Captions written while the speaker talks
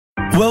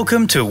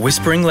Welcome to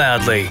Whispering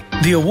Loudly,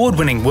 the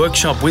award-winning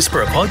Workshop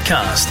Whisperer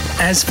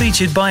podcast, as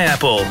featured by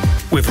Apple,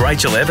 with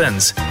Rachel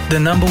Evans, the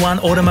 #1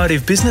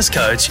 automotive business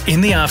coach in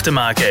the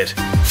aftermarket.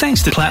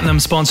 Thanks to Platinum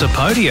sponsor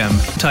Podium,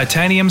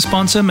 Titanium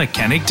sponsor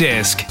Mechanic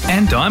Desk,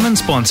 and Diamond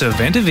sponsor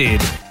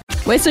Ventavid.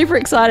 We're super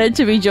excited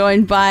to be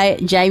joined by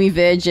Jamie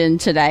Virgin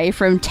today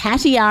from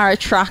Tatiara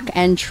Truck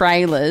and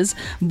Trailers,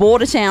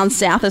 Bordertown,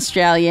 South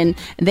Australian.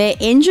 They're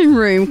engine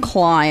room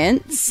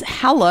clients.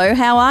 Hello,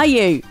 how are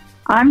you?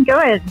 I'm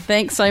good.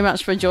 Thanks so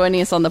much for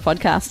joining us on the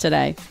podcast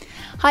today.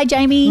 Hi,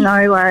 Jamie.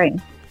 No worries.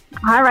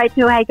 Hi,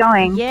 Rachel. How you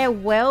going? Yeah,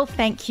 well,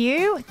 thank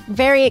you.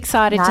 Very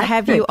excited to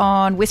have you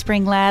on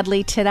Whispering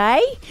Loudly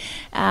today.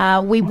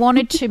 We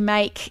wanted to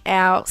make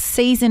our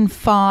Season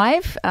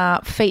 5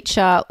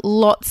 feature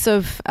lots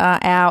of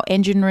our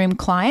engine room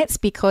clients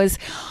because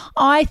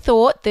I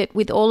thought that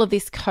with all of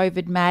this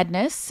COVID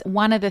madness,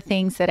 one of the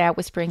things that our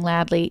Whispering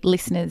Loudly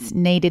listeners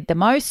needed the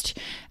most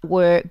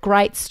were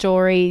great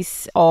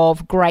stories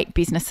of great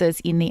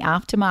businesses in the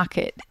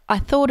aftermarket. I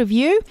thought of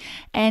you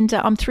and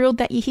I'm thrilled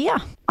that you're here.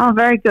 Oh,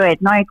 very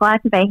good. No,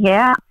 glad to be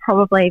here.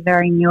 Probably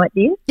very new at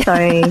this, so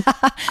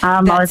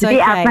I was a bit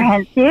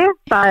apprehensive,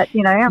 but,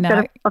 you know, I've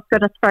got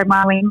to spread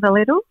my wings a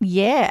little.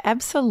 Yeah,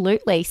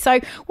 absolutely. So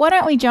why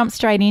don't we jump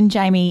straight in,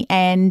 Jamie,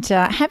 and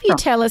have you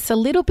tell us a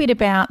little bit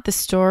about the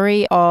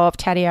story of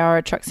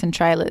Tatiara Trucks and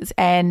Trailers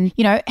and,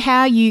 you know,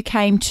 how you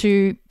came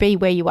to be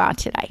where you are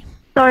today.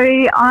 So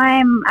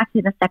I'm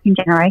actually the second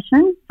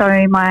generation.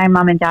 So my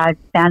mum and dad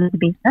founded the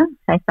business.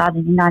 They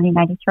started in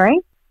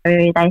 1983.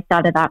 So they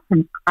started that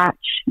from scratch.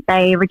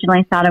 They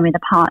originally started with a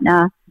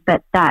partner,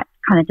 but that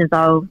kind of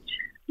dissolved,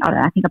 I don't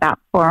know, I think about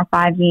 4 or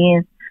 5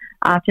 years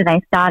after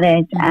they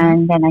started,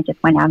 and then they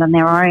just went out on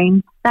their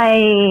own.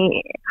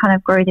 They kind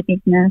of grew the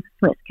business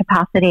to its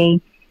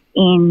capacity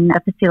in a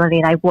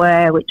facility they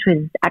were, which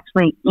was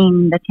actually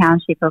in the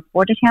township of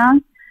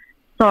Bordertown.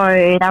 So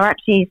they were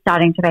actually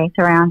starting to be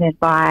surrounded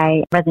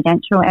by a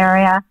residential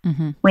area,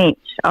 which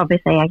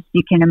obviously, as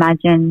you can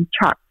imagine,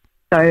 trucks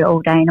go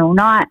all day and all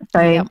night.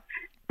 So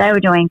they were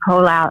doing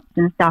call-outs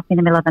and stuff in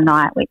the middle of the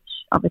night, which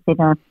obviously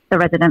the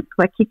residents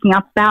were kicking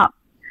up about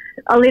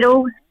a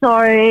little. So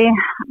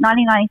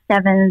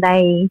 1997,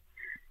 they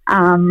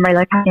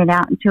relocated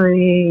out into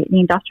the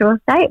industrial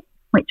estate,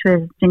 which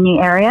was the new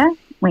area,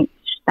 which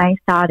they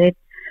started.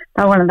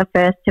 They were one of the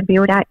first to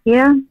build out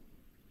here.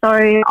 So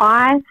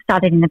I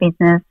started in the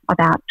business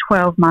about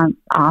 12 months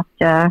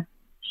after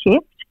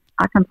shift.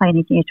 I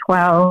completed year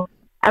 12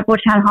 at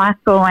Bordertown High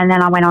School, and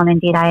then I went on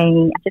and did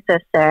a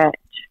cert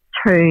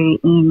through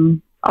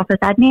in office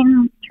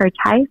admin through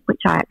TAFE, which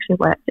I actually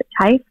worked at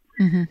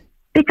TAFE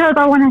because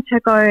I wanted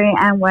to go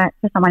and work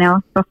for someone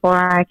else before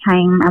I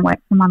came and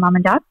worked for my mum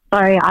and dad. So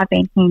I've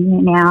been here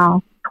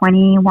now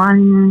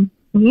 21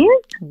 years.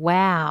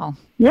 Wow.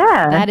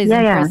 Yeah. That is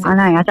impressive. Yeah, I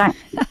know. I don't...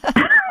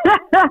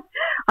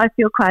 I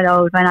feel quite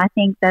old when I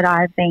think that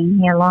I've been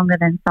here longer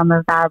than some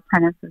of our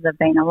apprentices have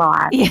been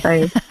alive. Yeah.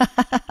 So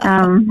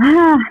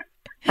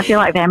I feel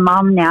like they're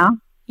mum now.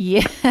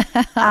 Yeah.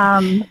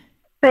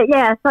 But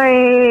yeah,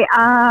 so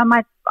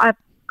I've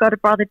got a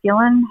brother,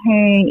 Dylan,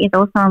 who is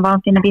also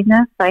involved in the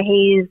business. So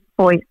he's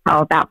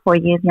about 4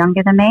 years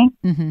younger than me.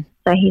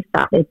 So he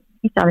started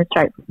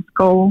straight from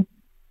school.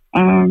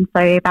 And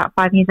so about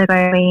 5 years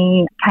ago,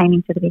 we came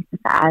into the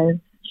business as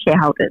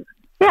shareholders.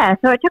 Yeah,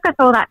 so it took us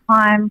all that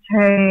time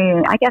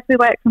to, I guess we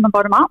worked from the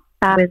bottom up.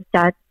 That was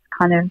Dad's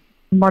kind of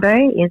motto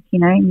is, you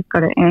know, you've got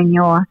to earn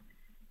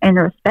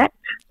the respect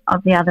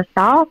of the other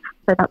staff.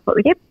 So that's what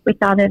we did. We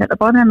started at the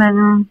bottom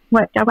and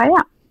worked our way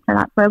up. So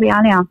that's where we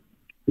are now.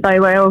 So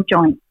we're all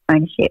joint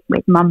ownership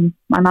with my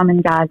mum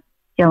and dad,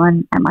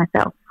 Dylan and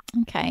myself.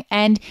 Okay.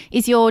 And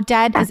is your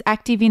dad as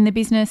active in the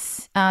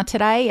business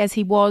today as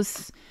he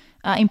was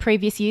in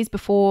previous years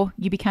before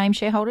you became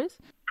shareholders?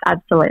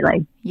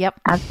 Absolutely. Yep.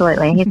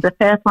 Absolutely. He's the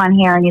first one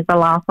here and he's the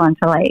last one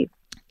to leave.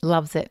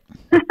 Loves it.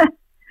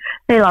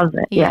 He loves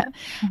it, yeah.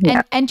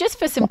 And just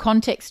for some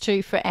context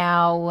too for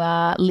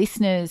our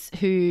listeners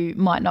who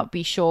might not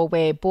be sure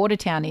where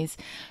Bordertown is,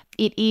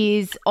 it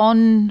is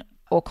on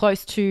or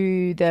close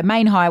to the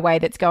main highway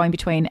that's going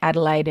between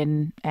Adelaide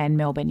and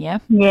Melbourne, yeah?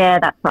 Yeah,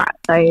 that's right.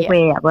 So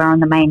we're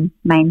on the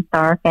main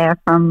thoroughfare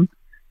from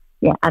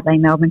Adelaide,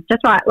 Melbourne,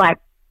 just right, like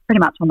pretty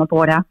much on the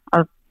border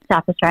of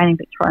South Australia and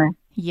Victoria.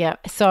 Yeah,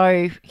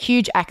 so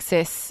huge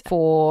access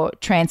for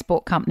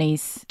transport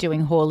companies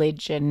doing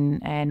haulage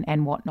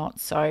and whatnot.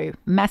 So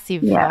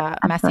massive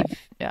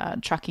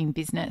trucking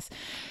business.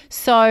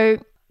 So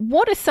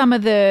what are some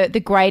of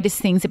the greatest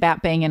things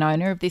about being an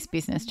owner of this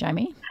business,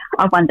 Jamie?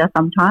 I wonder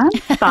sometimes,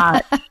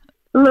 but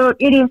look,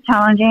 it is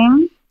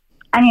challenging.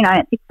 And, you know,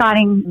 it's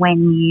exciting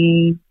when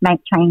you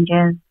make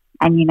changes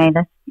and,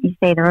 you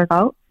see the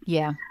results.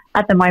 Yeah.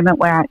 At the moment,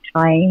 we're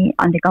actually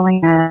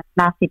undergoing a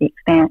massive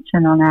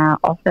expansion on our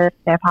office,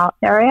 spare parts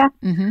area.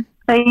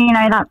 So, you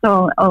know, that's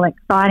all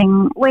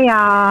exciting. We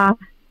are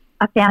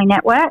a family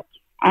network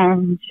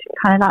and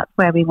kind of that's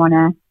where we want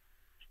to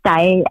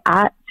stay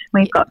at.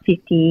 We've got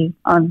 50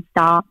 on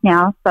staff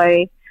now, so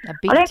I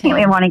don't think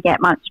we want to get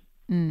much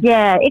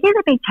Yeah, it is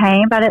a big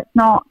team, but it's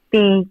not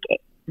big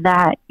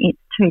that it's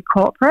too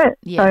corporate.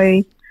 Yes.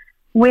 So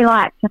we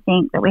like to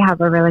think that we have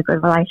a really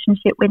good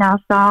relationship with our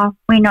staff.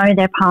 We know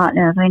their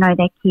partners, we know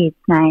their kids'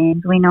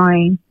 names, we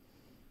know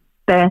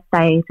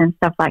birthdays and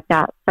stuff like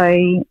that.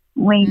 So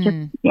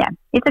we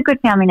it's a good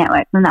family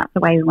network, and that's the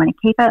way we want to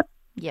keep it.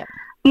 Yep.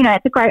 You know,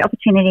 it's a great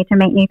opportunity to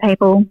meet new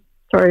people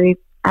through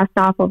our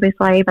staff,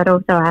 obviously, but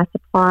also our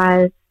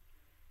suppliers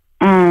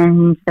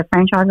and the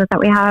franchises that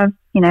we have.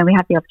 You know, we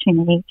have the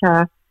opportunity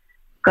to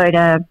go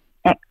to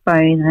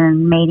expos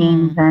and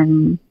meetings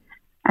and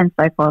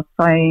so forth.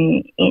 So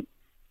it's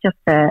just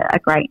a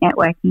great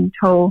networking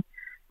tool.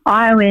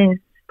 I was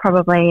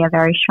probably a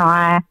very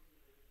shy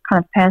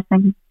kind of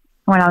person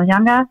when I was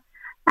younger,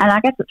 and I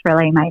guess it's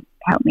really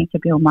helped me to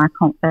build my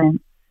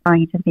confidence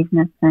going into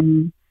business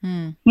and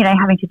you know,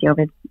 having to deal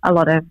with a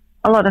lot of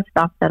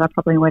stuff that I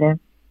probably would have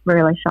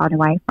really shied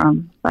away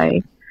from. So,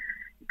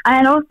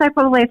 and also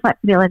probably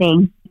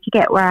flexibility to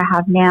get where I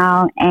have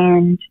now.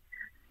 And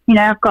you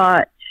know, I've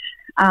got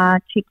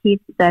 2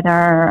 kids that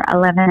are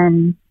 11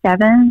 and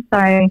 7, so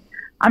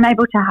I'm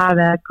able to have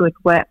a good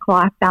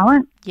work-life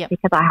balance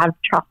because I have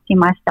trust in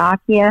my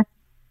staff here,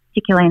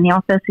 particularly in the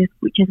office,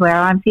 which is where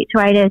I'm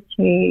situated,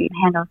 to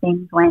handle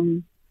things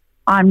when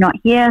I'm not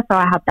here. So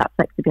I have that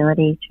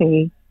flexibility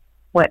to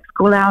work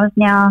school hours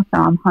now.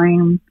 So I'm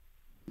home.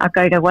 I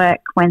go to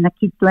work when the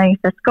kids leave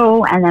for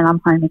school, and then I'm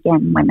home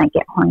again when they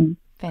get home.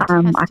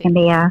 I can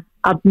be a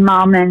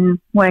mum and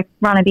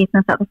run a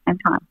business at the same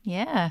time.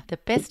 Yeah, the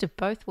best of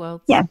both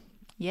worlds. Yeah.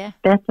 Yeah.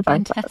 Best of both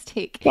worlds.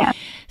 Fantastic. Yeah.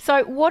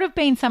 So what have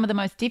been some of the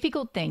most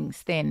difficult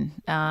things then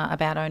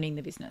about owning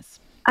the business?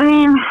 I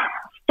mean,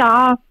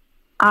 staff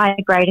are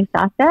the greatest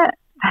asset.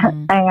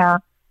 They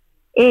are.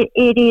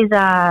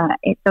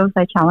 It's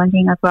also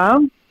challenging as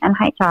well, and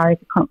HR is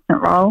a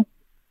constant role.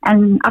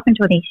 And up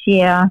until this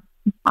year,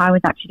 I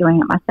was actually doing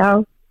it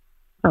myself,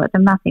 so it's a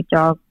massive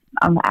job.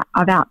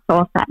 I've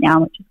outsourced that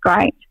now, which is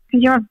great,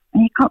 because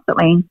you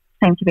constantly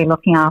seem to be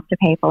looking after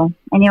people,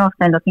 and you're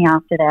also looking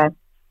after their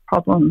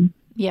problems.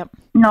 Yep.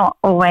 Not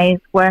always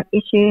work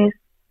issues,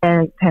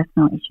 they're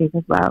personal issues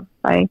as well.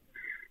 So,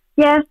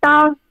 yeah,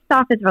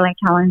 staff is really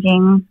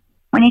challenging.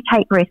 When you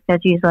take risks,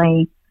 there's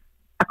usually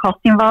a cost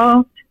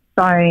involved.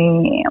 So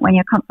when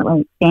you're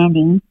constantly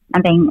expanding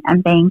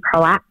and being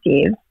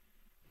proactive,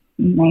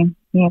 you know,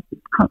 you're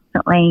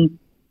constantly,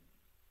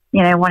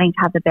 you know, wanting to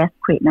have the best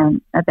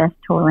equipment, the best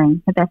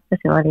tooling, the best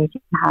facilities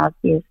you can have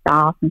for your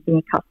staff and for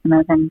your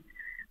customers, and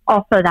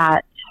offer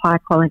that high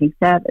quality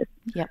service.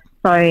 Yep.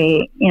 So,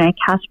 you know,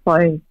 cash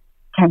flow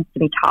tends to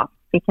be tough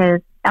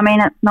because, I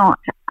mean, it's not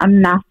a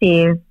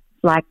massive,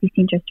 like this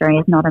industry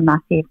is not a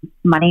massive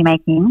money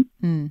making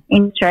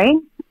industry.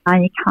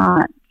 You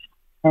can't,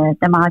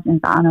 the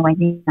margins aren't always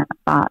in it.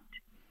 But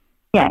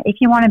yeah, if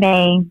you want to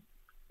be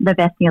the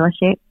best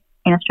dealership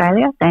in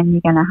Australia, then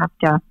you're going to have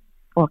to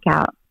fork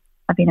out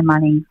a bit of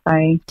money.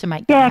 So to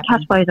make cash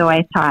flow is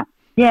always tight.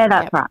 Yeah,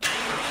 that's right.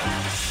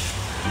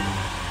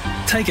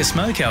 Take a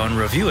smoko and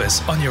review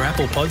us on your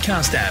Apple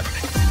Podcast app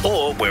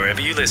or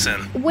wherever you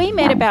listen. We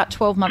met about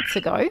 12 months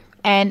ago,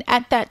 and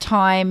at that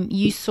time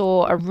you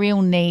saw a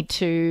real need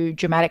to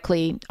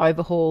dramatically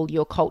overhaul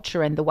your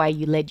culture and the way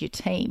you led your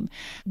team.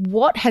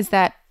 What has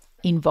that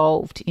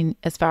involved in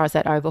as far as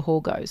that overhaul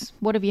goes?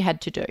 What have you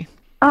had to do?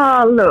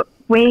 Oh, look,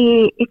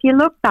 if you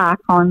look back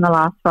on the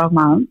last 12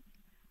 months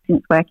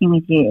since working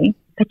with you,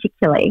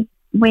 particularly,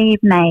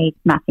 we've made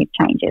massive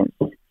changes,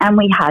 and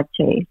we had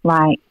to.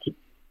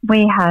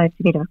 We had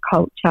a bit of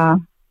culture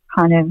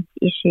kind of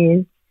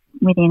issues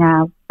within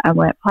our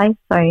workplace.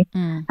 So, I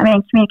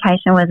mean,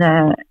 communication was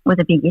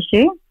a big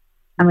issue,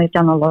 and we've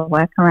done a lot of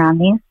work around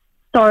this.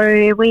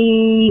 So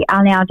we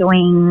are now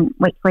doing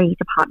weekly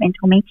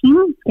departmental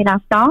meetings with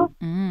our staff,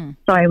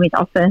 so with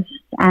office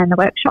and the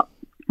workshop,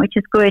 which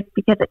is good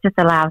because it just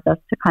allows us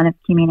to kind of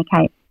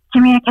communicate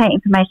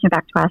information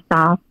back to our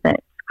staff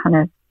that's kind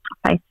of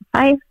face to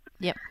face.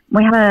 Yep.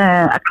 We have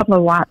a couple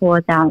of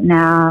whiteboards out in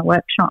our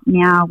workshop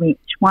now, which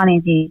one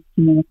is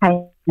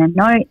communication and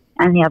notes,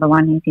 and the other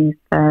one is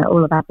for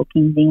all of our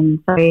bookings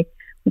in. So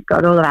we've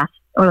got all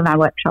of our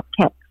workshop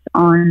techs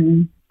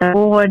on the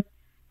board,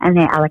 and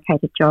they're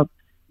allocated jobs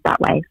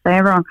that way. So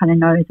everyone kind of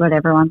knows what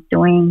everyone's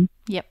doing.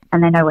 Yep.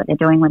 And they know what they're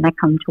doing when they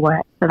come to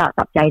work. So that's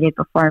updated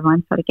before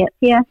everyone sort of gets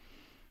here.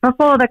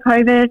 Before the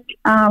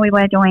COVID, we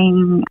were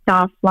doing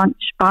staff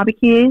lunch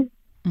barbecues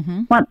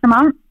once a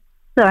month.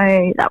 So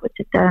that was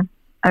just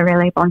a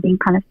really bonding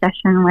kind of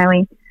session where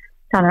we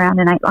sat around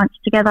and ate lunch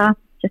together,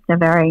 just a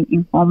very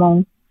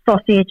informal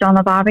sausage on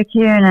the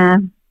barbecue and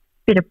a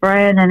bit of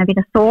bread and a bit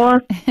of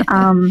sauce.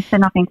 So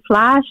nothing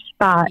flash,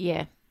 but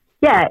yeah,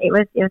 it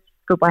was a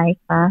good way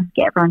to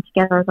get everyone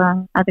together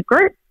as a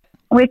group.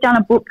 We've done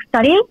a book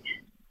study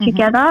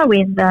together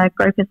with a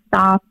group of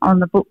staff on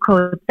the book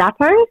called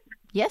Zappos.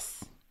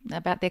 Yes,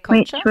 about their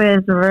culture. Which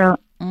was real,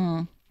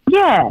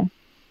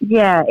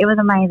 yeah, it was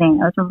amazing.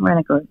 It was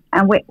really good.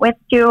 And we're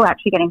still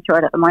actually getting through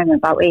it at the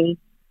moment, but we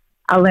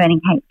are learning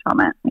heaps from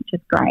it, which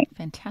is great.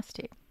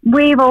 Fantastic.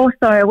 We've always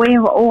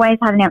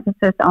had an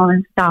emphasis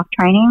on staff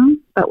training,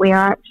 but we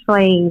are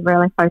actually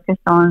really focused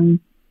on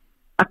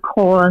a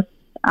course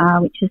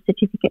which is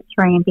Certificate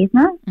 3 in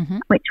Business,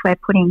 which we're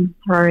putting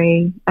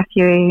through a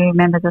few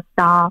members of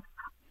staff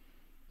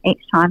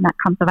each time that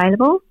comes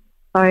available.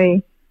 So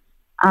we've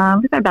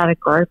got about a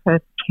group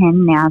of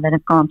 10 now that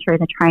have gone through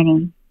the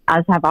training,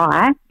 as have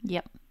I.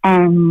 Yep.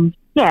 And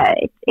yeah,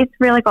 it's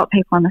really got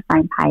people on the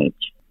same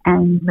page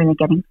and really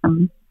getting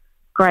some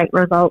great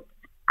results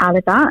out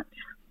of that.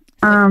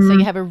 So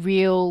you have a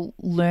real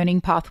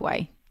learning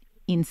pathway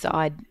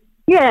inside.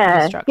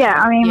 Yeah.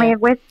 I mean, yeah.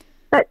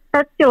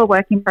 That's still a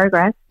work in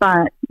progress,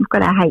 but we've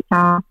got our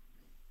HR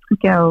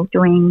girl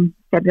doing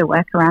a bit of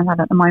work around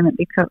that at the moment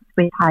because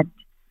we've had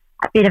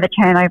a bit of a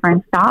turnover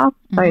in staff.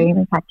 So we've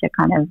had to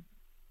kind of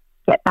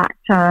get back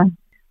to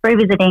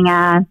revisiting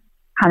our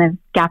kind of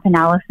gap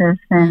analysis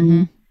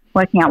and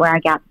working out where our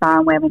gaps are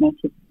and when we need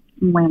to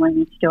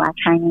do our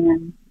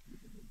training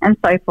and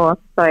so forth.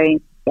 So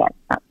yeah,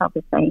 that's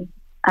obviously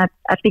a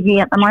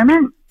biggie at the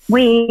moment.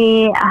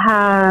 We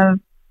have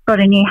got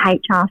a new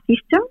HR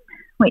system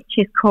which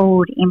is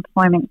called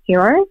Employment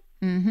Hero.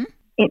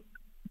 It's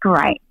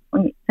great.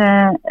 It's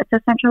a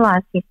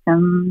centralised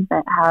system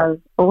that has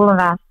all of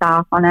our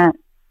staff on it.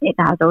 It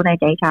has all their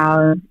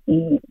details.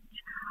 It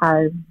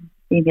has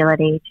the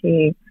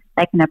ability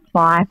they can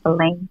apply for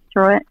leave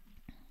through it.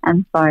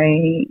 And so,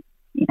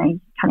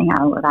 cutting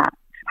out all of that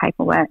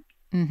paperwork.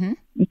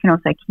 You can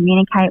also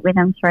communicate with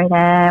them through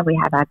there. We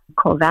have our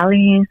core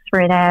values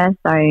through there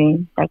so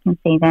they can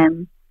see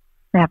them.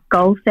 We have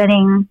goal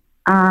setting,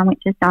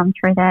 which is done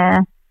through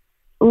there.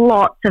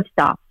 Lots of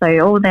stuff. So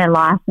all their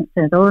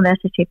licenses, all their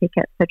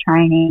certificates for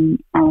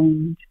training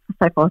and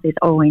so forth is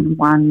all in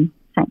one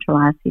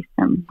centralised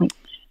system, which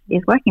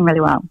is working really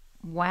well.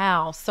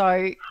 Wow.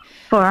 So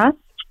for us,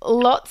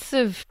 lots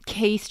of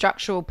key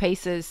structural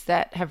pieces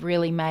that have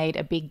really made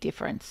a big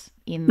difference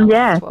in the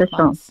last 12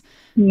 months.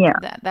 Yeah.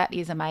 That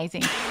is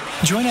amazing.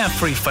 Join our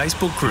free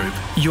Facebook group,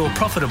 Your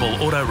Profitable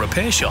Auto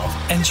Repair Shop,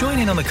 and join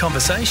in on the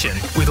conversation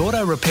with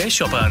auto repair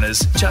shop owners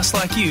just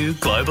like you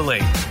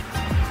globally.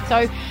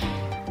 So,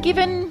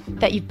 given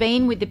that you've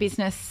been with the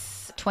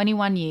business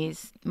 21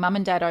 years, Mum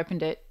and Dad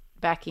opened it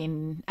back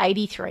in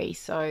 83,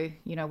 so,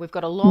 we've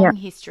got a long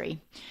history.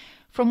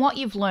 From what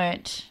you've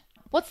learnt,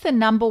 what's the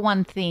number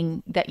one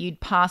thing that you'd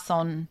pass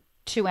on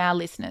to our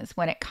listeners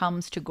when it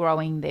comes to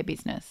growing their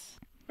business?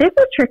 This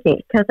is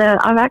tricky because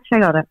I've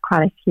actually got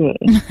quite a few,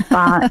 but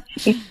I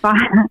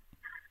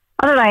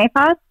don't know, if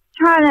I was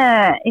trying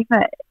to,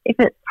 if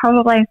it's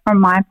probably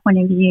from my point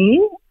of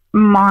view,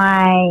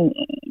 my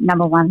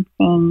number one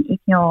thing, if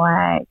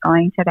you're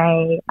going to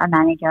be a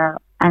manager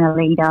and a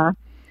leader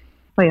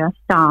for your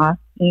staff,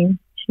 is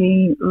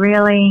to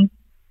really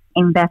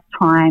invest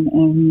time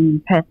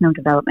in personal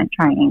development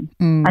training.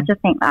 I just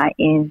think that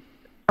is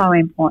so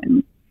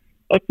important.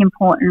 It's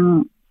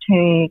important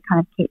to kind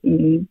of keep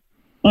you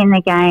in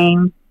the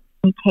game.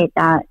 You keep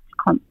that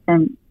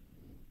constant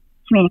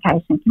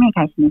communication.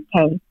 Communication is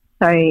key.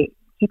 So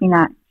keeping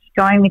that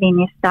going within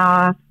your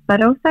staff,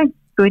 but also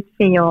good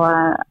for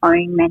your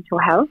own mental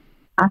health.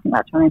 I think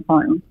that's really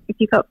important. If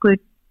you've got good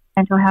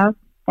mental health,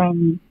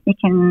 then you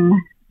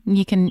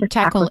can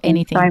tackle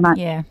anything. So much.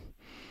 Yeah.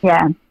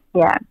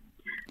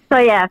 So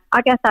yeah,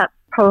 I guess that's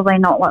probably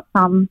not what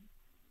some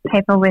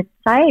people would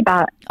say,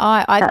 but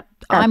that's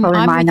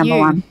probably my number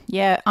one.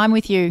 Yeah, I'm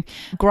with you.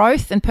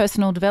 Growth and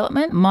personal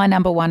development, my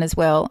number one as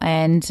well.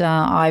 And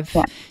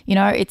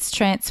it's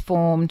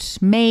transformed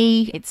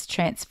me. It's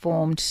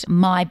transformed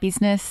my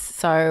business.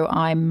 So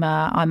I'm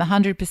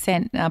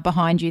 100%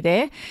 behind you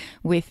there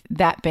with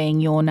that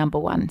being your number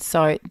one.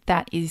 So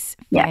that is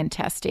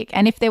fantastic.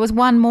 And if there was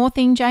one more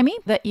thing, Jamie,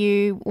 that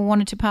you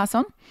wanted to pass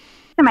on?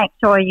 To make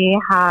sure you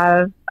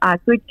have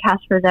good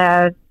cash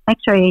reserves, make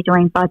sure you're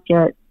doing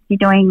budgets, you're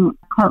doing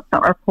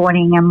constant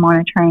reporting and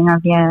monitoring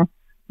of your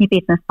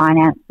business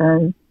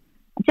finances,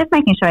 just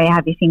making sure you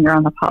have your finger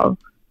on the pulse,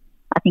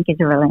 I think is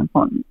really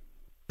important.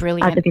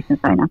 Brilliant. As a business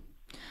owner.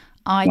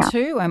 I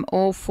too am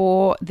all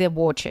for the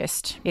war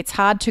chest. It's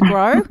hard to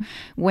grow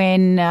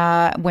when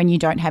you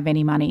don't have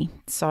any money.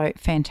 So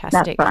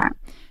fantastic. That's right.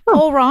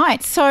 All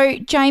right. So,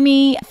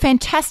 Jamie,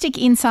 fantastic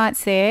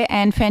insights there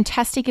and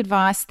fantastic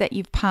advice that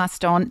you've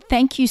passed on.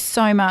 Thank you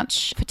so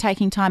much for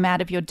taking time out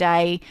of your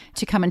day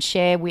to come and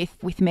share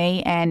with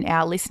me and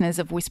our listeners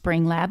of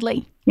Whispering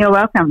Loudly. You're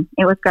welcome.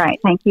 It was great.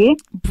 Thank you.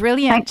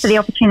 Brilliant. Thanks for the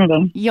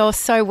opportunity. You're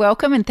so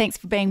welcome, and thanks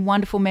for being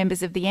wonderful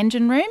members of the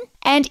Engine Room.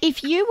 And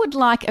if you would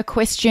like a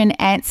question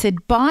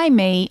answered by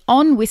me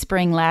on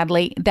Whispering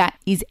Loudly that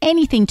is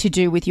anything to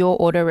do with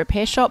your auto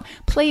repair shop,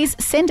 please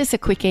send us a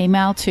quick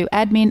email to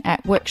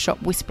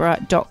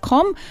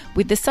admin@workshopwhisperer.com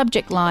with the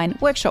subject line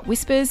Workshop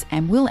Whispers,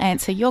 and we'll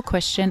answer your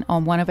question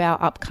on one of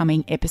our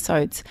upcoming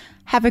episodes.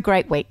 Have a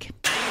great week.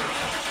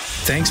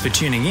 Thanks for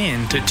tuning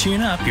in to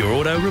Tune Up Your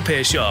Auto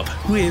Repair Shop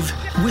with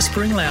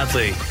Whispering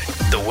Loudly,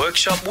 the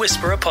Workshop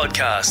Whisperer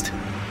podcast.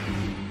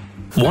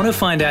 Want to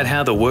find out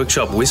how the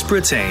Workshop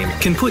Whisperer team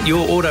can put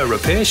your auto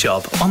repair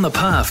shop on the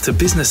path to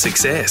business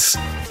success?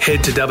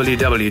 Head to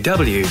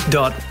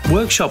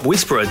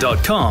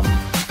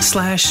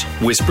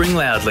www.workshopwhisperer.com/whispering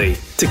loudly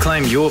to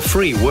claim your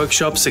free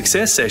workshop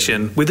success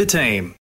session with the team.